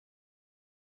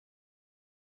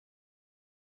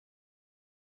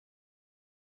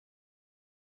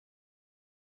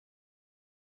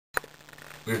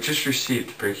We have just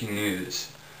received breaking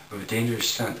news of a dangerous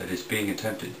stunt that is being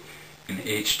attempted in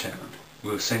H-Town.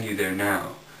 We will send you there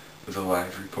now with a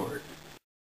live report.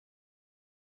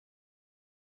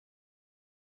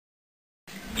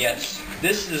 Yes,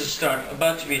 this is a stunt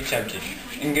about to be attempted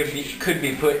and could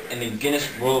be put in the Guinness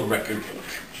World Record book.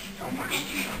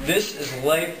 This is a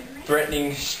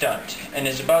life-threatening stunt and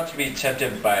is about to be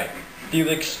attempted by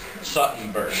Felix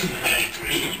Sottenberg.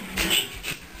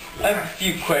 I have a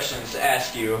few questions to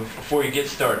ask you before you get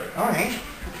started. Alright,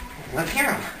 let's hear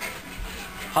them.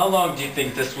 How long do you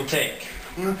think this will take?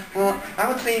 Well, I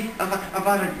would say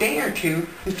about a day or two,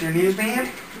 Mr.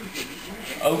 Newsman.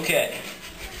 Okay.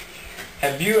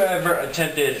 Have you ever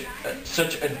attempted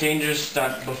such a dangerous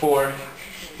stunt before?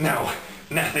 No,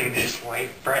 nothing this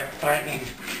life-threatening.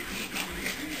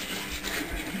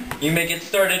 You may get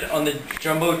started on the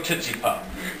Jumbo Tootsie Pop.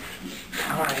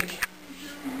 Alright.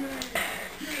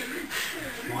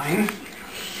 1,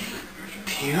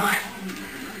 2,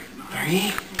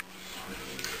 3,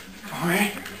 4,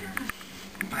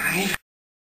 5.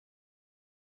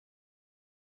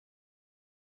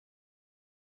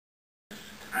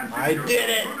 I did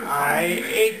it! I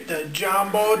ate the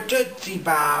Jumbo Tootsie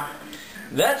Pop!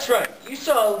 That's right, you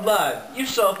saw it live. You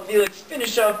saw Felix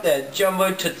finish off that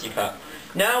Jumbo Tootsie Pop.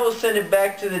 Now we'll send it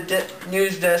back to the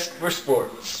news desk for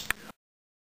sports.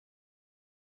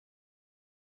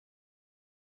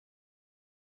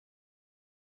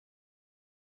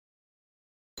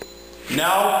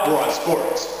 Now we're on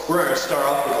sports. We're going to start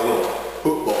off with a little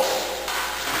football.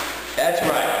 That's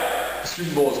right. The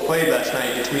Super Bowl was played last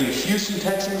night between the Houston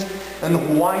Texans and the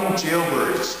Hawaiian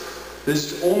Jailbirds.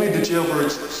 This is only the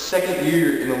Jailbirds' second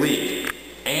year in the league.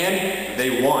 And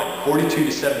they won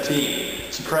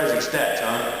 42-17. Surprising stats,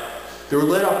 huh? They were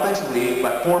led offensively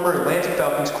by former Atlanta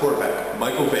Falcons quarterback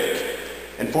Michael Vick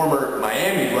and former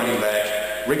Miami running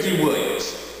back Ricky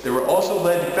Williams. They were also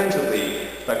led defensively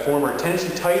by former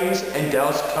Tennessee Titans and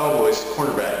Dallas Cowboys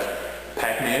cornerback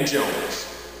Pac-Man Jones.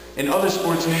 In other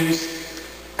sports news,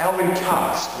 Alvin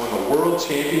Cox won the World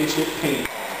Championship ping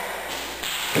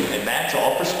pong. And that's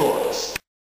all for sports.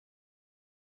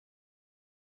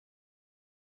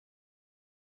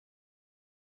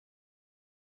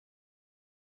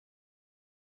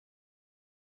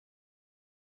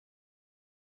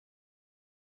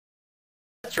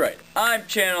 That's right, I'm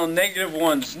Channel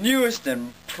 -1's newest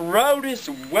and proudest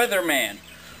weatherman.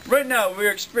 Right now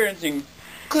we're experiencing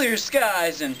clear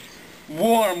skies and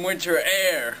warm winter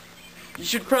air. You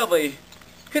should probably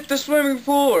hit the swimming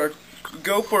pool or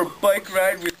go for a bike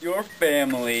ride with your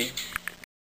family.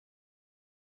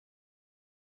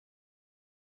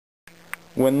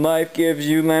 When life gives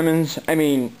you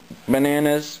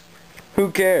bananas,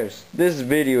 who cares? This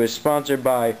video is sponsored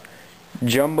by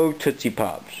Jumbo Tootsie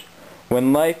Pops.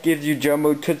 When life gives you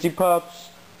Jumbo Tootsie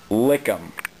Pops, lick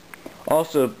 'em.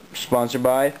 Also sponsored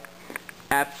by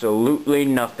absolutely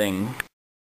nothing.